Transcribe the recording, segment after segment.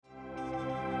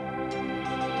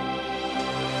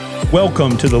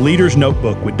Welcome to the Leader's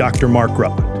Notebook with Dr. Mark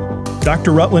Rutland.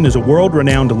 Dr. Rutland is a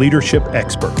world-renowned leadership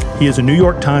expert. He is a New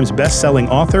York Times best-selling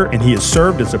author, and he has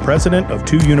served as the president of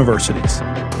 2 universities.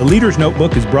 The Leader's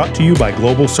Notebook is brought to you by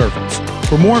Global Servants.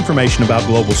 For more information about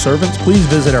Global Servants, please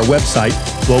visit our website,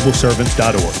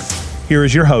 globalservants.org. Here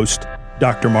is your host,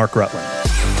 Dr. Mark Rutland.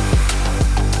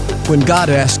 When God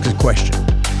asks a question,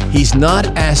 He's not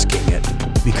asking it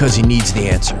because He needs the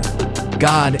answer.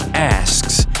 God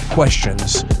asks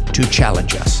questions to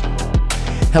challenge us.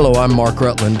 Hello, I'm Mark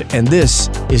Rutland, and this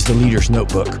is the Leader's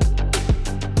Notebook.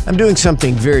 I'm doing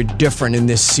something very different in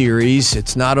this series.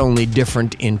 It's not only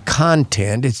different in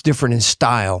content, it's different in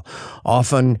style.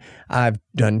 Often I've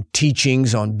done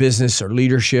teachings on business or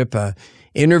leadership,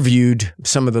 interviewed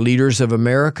some of the leaders of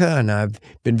America, and I've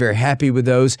been very happy with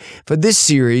those. For this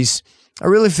series, I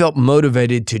really felt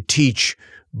motivated to teach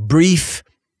brief,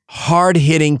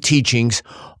 hard-hitting teachings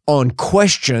on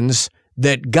questions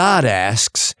that God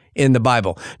asks in the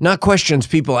Bible. Not questions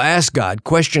people ask God,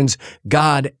 questions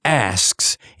God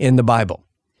asks in the Bible.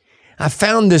 I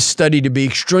found this study to be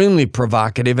extremely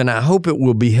provocative, and I hope it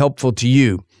will be helpful to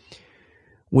you.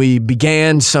 We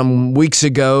began some weeks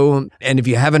ago, and if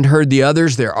you haven't heard the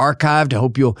others, they're archived. I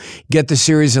hope you'll get the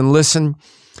series and listen.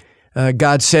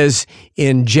 God says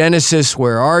in Genesis,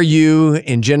 where are you?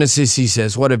 In Genesis, He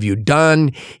says, what have you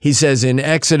done? He says in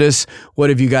Exodus, what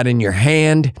have you got in your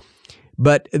hand?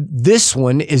 But this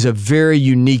one is a very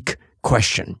unique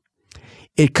question.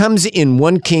 It comes in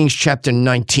 1 Kings chapter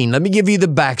 19. Let me give you the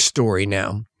backstory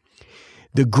now.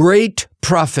 The great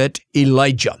prophet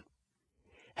Elijah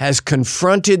has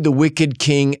confronted the wicked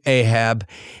king Ahab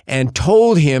and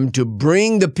told him to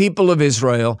bring the people of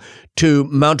Israel to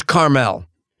Mount Carmel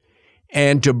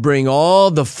and to bring all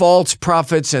the false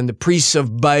prophets and the priests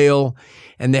of Baal.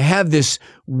 And they have this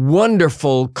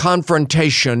wonderful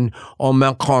confrontation on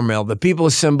Mount Carmel. The people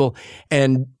assemble,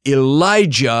 and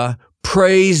Elijah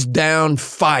prays down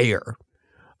fire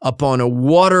upon a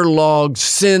waterlogged,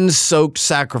 sin-soaked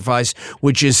sacrifice,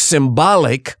 which is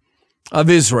symbolic of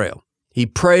Israel. He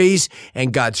prays,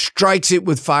 and God strikes it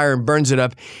with fire and burns it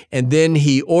up. And then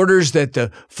He orders that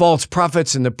the false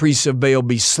prophets and the priests of Baal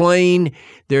be slain.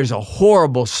 There's a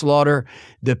horrible slaughter.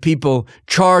 The people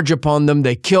charge upon them.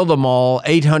 They kill them all,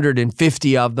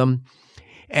 850 of them.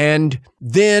 And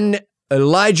then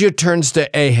Elijah turns to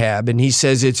Ahab, and he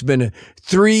says, it's been a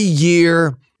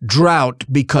 3-year drought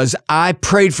because I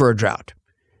prayed for a drought.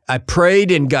 I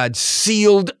prayed, and God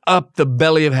sealed up the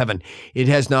belly of heaven. It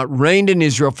has not rained in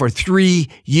Israel for 3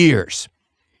 years.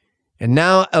 And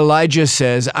now Elijah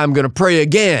says, I'm going to pray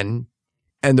again,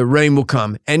 and the rain will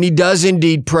come. And he does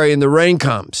indeed pray, and the rain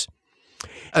comes.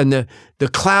 And the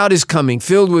cloud is coming,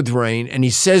 filled with rain. And he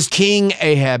says, King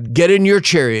Ahab, get in your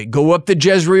chariot, go up the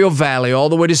Jezreel Valley all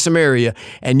the way to Samaria,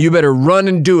 and you better run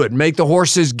and do it. Make the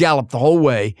horses gallop the whole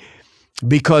way.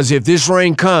 Because if this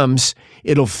rain comes,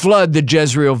 it'll flood the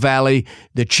Jezreel Valley.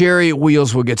 The chariot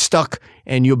wheels will get stuck,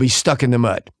 and you'll be stuck in the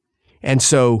mud. And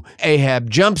so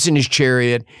Ahab jumps in his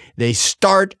chariot. They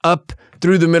start up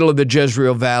through the middle of the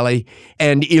Jezreel Valley,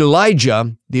 and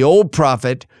Elijah, the old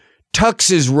prophet, tucks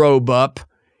his robe up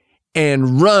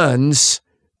and runs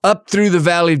up through the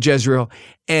valley of Jezreel.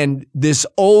 And this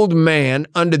old man,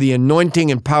 under the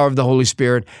anointing and power of the Holy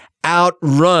Spirit,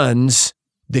 outruns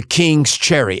the king's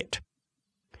chariot.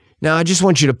 Now, I just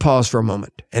want you to pause for a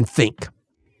moment and think.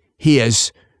 He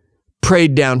has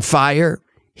prayed down fire.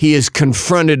 He has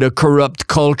confronted a corrupt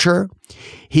culture.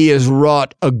 He has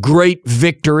wrought a great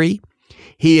victory.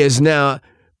 He has now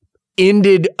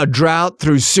ended a drought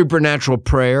through supernatural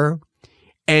prayer,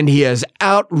 and he has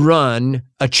outrun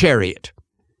a chariot.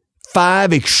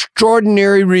 5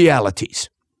 extraordinary realities.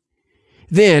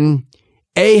 Then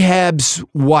Ahab's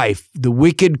wife, the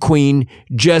wicked queen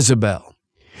Jezebel,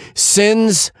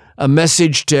 sends a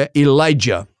message to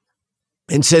Elijah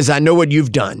and says, I know what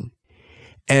you've done.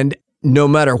 And no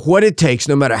matter what it takes,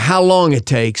 no matter how long it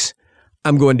takes,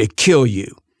 I'm going to kill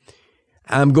you.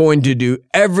 I'm going to do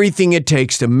everything it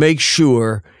takes to make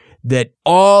sure that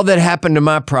all that happened to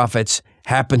my prophets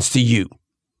happens to you.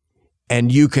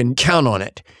 And you can count on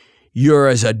it. You're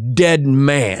as a dead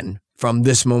man from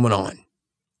this moment on.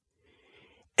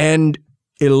 And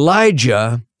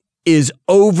Elijah is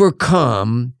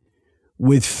overcome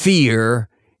with fear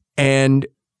and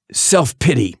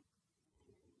self-pity.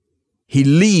 He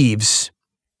leaves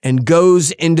and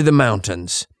goes into the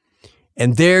mountains,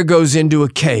 and there goes into a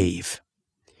cave.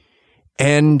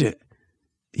 And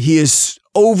he is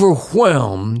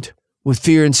overwhelmed with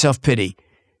fear and self-pity.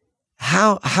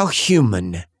 How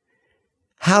human,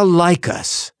 how like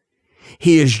us.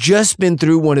 He has just been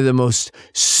through one of the most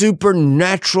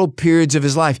supernatural periods of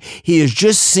his life. He has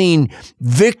just seen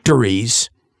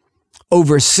victories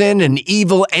over sin and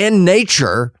evil and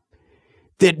nature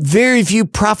that very few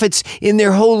prophets in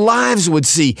their whole lives would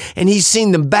see. And he's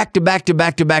seen them back to back to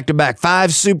back to back to back.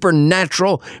 5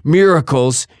 supernatural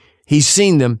miracles. He's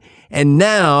seen them. And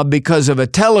now, because of a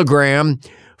telegram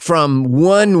from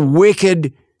one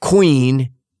wicked queen,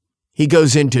 he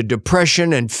goes into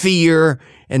depression and fear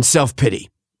and self-pity.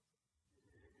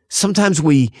 Sometimes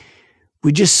we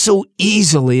just so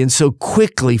easily and so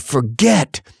quickly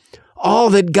forget all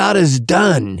that God has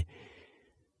done.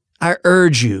 I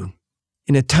urge you,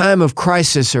 in a time of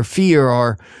crisis or fear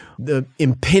or the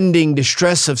impending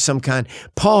distress of some kind,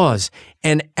 pause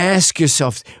and ask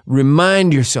yourself,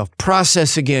 remind yourself,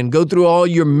 process again, go through all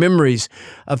your memories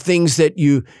of things that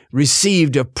you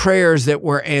received, of prayers that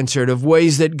were answered, of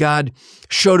ways that God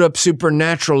showed up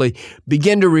supernaturally.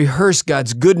 Begin to rehearse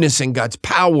God's goodness and God's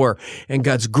power and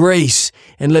God's grace,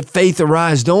 and let faith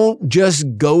arise. Don't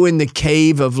just go in the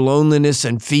cave of loneliness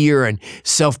and fear and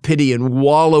self-pity and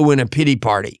wallow in a pity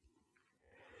party.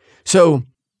 So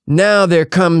now the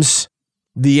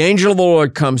angel of the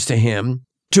Lord comes to him,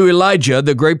 to Elijah,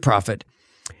 the great prophet,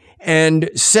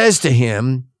 and says to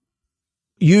him,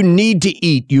 you need to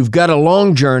eat. You've got a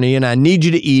long journey, and I need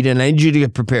you to eat, and I need you to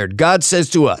get prepared. God says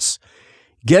to us,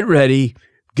 get ready,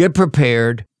 get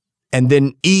prepared, and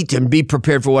then eat and be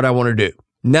prepared for what I want to do.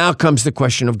 Now comes the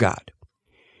question of God.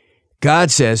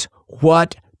 God says,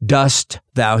 what dost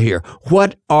thou here?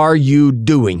 What are you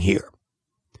doing here?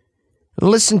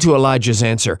 Listen to Elijah's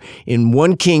answer. In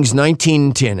 1 Kings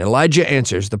 19:10, Elijah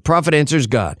answers, the prophet answers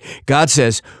God. God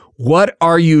says, what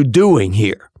are you doing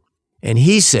here? And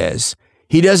he says,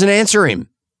 he doesn't answer him.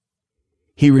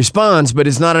 He responds, but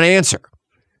it's not an answer.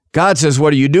 God says,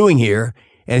 what are you doing here?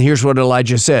 And here's what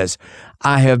Elijah says.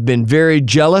 I have been very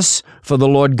jealous for the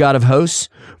Lord God of hosts,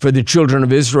 for the children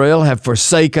of Israel have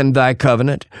forsaken thy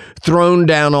covenant, thrown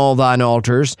down all thine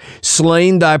altars,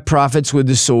 slain thy prophets with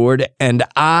the sword, and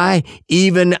I,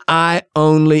 even I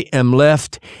only am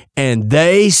left, and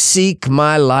they seek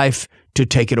my life to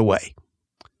take it away.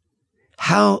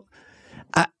 How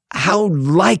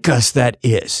like us that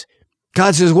is.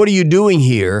 God says, what are you doing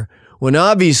here? When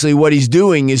obviously what he's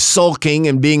doing is sulking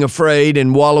and being afraid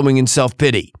and wallowing in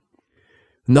self-pity.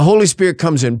 And the Holy Spirit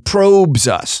comes and probes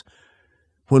us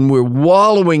when we're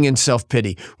wallowing in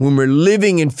self-pity, when we're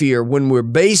living in fear, when we're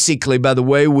basically, by the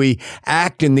way we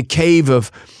act in the cave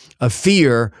of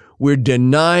fear, we're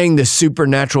denying the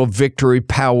supernatural victory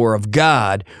power of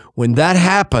God. When that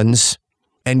happens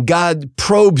and God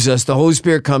probes us, the Holy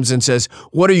Spirit comes and says,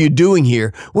 what are you doing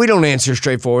here? We don't answer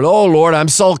straightforward, oh Lord, I'm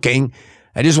sulking.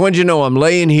 I just want you to know I'm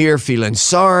laying here feeling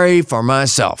sorry for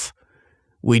myself.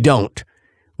 We don't.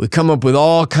 We come up with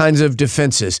all kinds of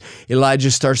defenses.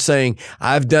 Elijah starts saying,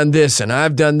 I've done this and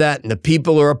I've done that, and the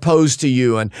people are opposed to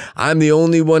you, and I'm the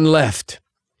only one left.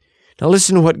 Now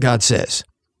listen to what God says.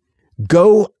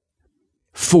 Go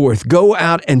forth, go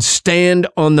out and stand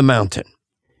on the mountain.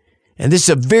 And this is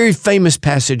a very famous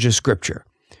passage of Scripture.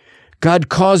 God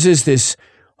causes this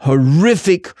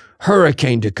horrific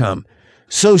hurricane to come,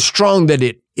 so strong that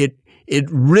it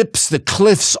rips the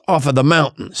cliffs off of the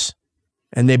mountains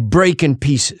and they break in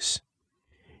pieces.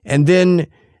 And then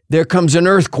there comes an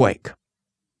earthquake.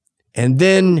 And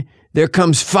then there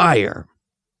comes fire.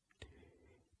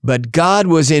 But God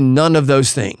was in none of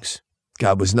those things.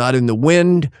 God was not in the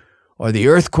wind or the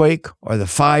earthquake or the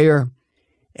fire.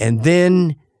 And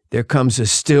then there comes a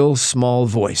still small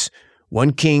voice.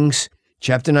 1 Kings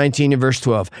Chapter 19 and verse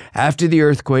 12, after the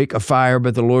earthquake, a fire,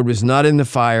 but the Lord was not in the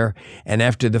fire, and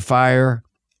after the fire,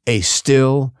 a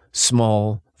still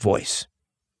small voice.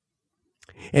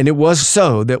 And it was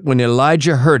so that when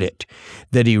Elijah heard it,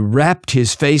 that he wrapped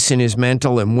his face in his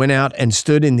mantle and went out and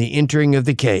stood in the entering of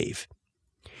the cave.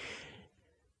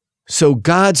 So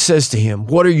God says to him,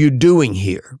 what are you doing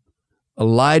here?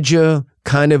 Elijah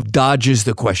kind of dodges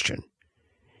the question.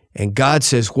 And God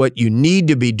says, what you need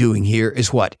to be doing here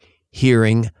is what?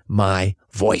 Hearing my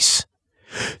voice.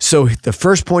 So the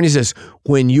first point is this: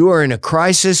 when you are in a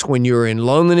crisis, when you're in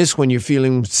loneliness, when you're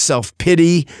feeling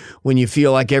self-pity, when you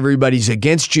feel like everybody's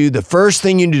against you, the first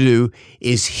thing you need to do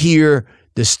is hear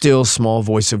the still small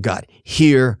voice of God.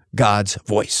 Hear God's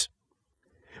voice.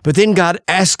 But then God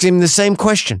asks him the same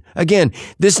question. Again,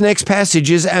 this next passage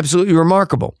is absolutely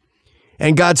remarkable.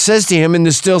 And God says to him in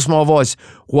the still small voice,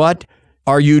 what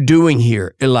are you doing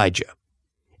here, Elijah?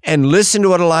 And listen to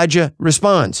what Elijah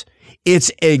responds.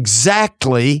 It's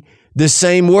exactly the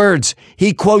same words.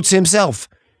 He quotes himself.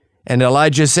 And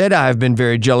Elijah said, I have been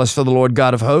very jealous for the Lord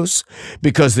God of hosts,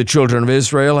 because the children of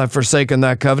Israel have forsaken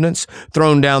thy covenants,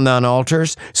 thrown down thine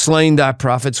altars, slain thy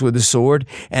prophets with the sword,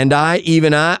 and I,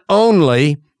 even I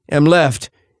only, am left,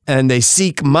 and they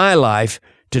seek my life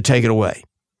to take it away.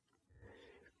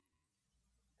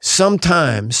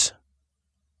 Sometimes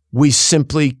we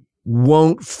simply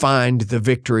won't find the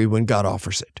victory when God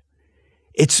offers it.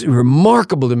 It's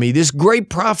remarkable to me, this great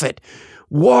prophet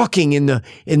walking in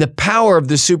the power of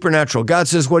the supernatural. God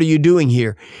says, what are you doing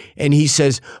here? And he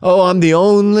says, oh, I'm the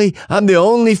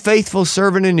only faithful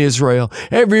servant in Israel.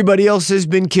 Everybody else has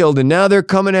been killed, and now they're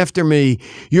coming after me.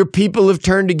 Your people have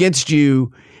turned against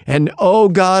you. And oh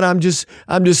God, I'm just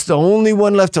the only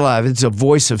one left alive. It's a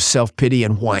voice of self-pity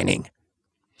and whining.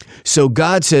 So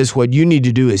God says, what you need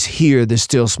to do is hear the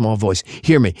still small voice.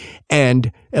 Hear me.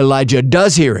 And Elijah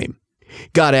does hear him.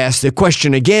 God asks the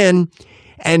question again,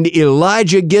 and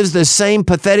Elijah gives the same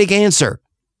pathetic answer.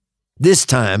 This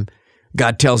time,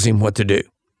 God tells him what to do.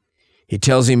 He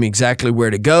tells him exactly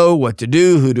where to go, what to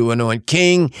do, who to anoint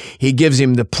king. He gives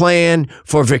him the plan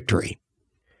for victory.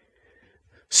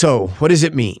 So, what does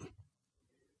it mean?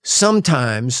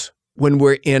 Sometimes when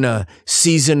we're in a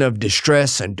season of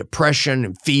distress and depression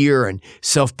and fear and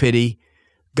self-pity,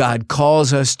 God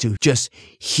calls us to just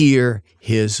hear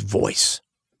his voice.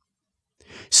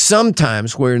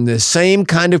 Sometimes we're in the same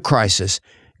kind of crisis.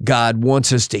 God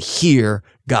wants us to hear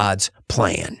God's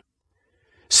plan.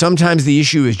 Sometimes the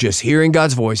issue is just hearing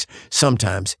God's voice.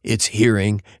 Sometimes it's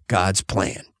hearing God's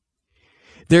plan.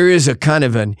 There is a kind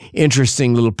of an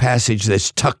interesting little passage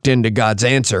that's tucked into God's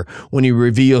answer when he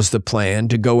reveals the plan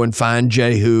to go and find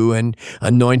Jehu and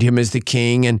anoint him as the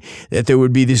king, and that there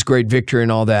would be this great victory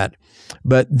and all that.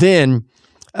 But then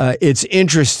it's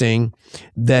interesting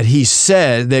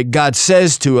that God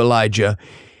says to Elijah,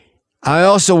 I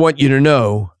also want you to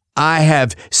know I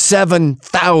have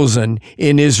 7,000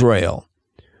 in Israel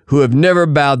who have never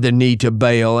bowed the knee to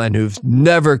Baal and who've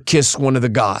never kissed one of the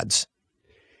gods.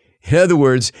 In other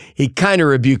words, he kind of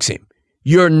rebukes him.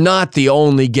 You're not the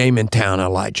only game in town,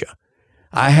 Elijah.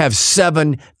 I have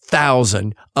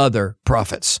 7,000 other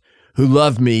prophets who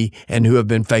love me and who have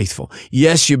been faithful.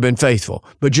 Yes, you've been faithful,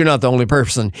 but you're not the only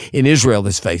person in Israel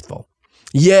that's faithful.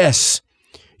 Yes,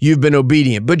 you've been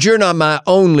obedient, but you're not my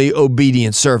only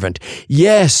obedient servant.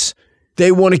 Yes,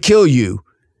 they want to kill you,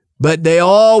 but they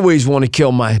always want to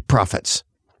kill my prophets.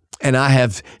 And I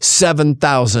have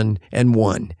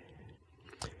 7,001.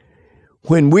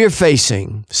 When we're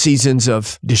facing seasons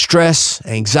of distress,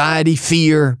 anxiety,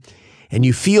 fear, and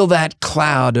you feel that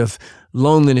cloud of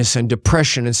loneliness and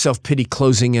depression and self-pity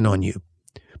closing in on you,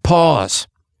 pause.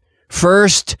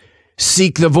 First,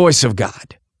 seek the voice of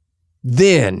God.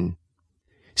 Then,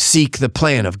 seek the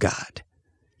plan of God.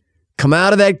 Come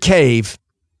out of that cave.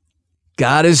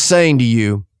 God is saying to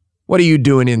you, what are you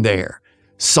doing in there?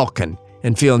 Sulking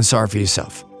and feeling sorry for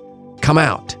yourself. Come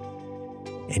out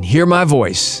and hear my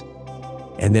voice,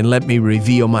 and then let me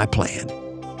reveal my plan.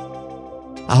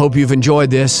 I hope you've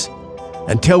enjoyed this.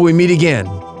 Until we meet again,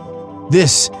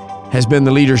 this has been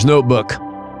the Leader's Notebook,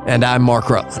 and I'm Mark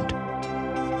Rutland.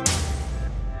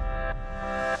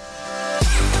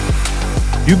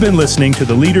 You've been listening to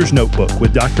the Leader's Notebook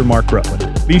with Dr. Mark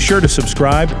Rutland. Be sure to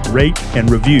subscribe, rate,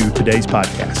 and review today's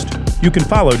podcast. You can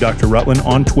follow Dr. Rutland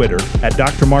on Twitter at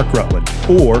Dr. Mark Rutland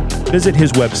or visit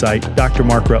his website,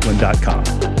 drmarkrutland.com.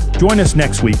 Join us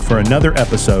next week for another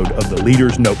episode of the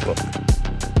Leader's Notebook.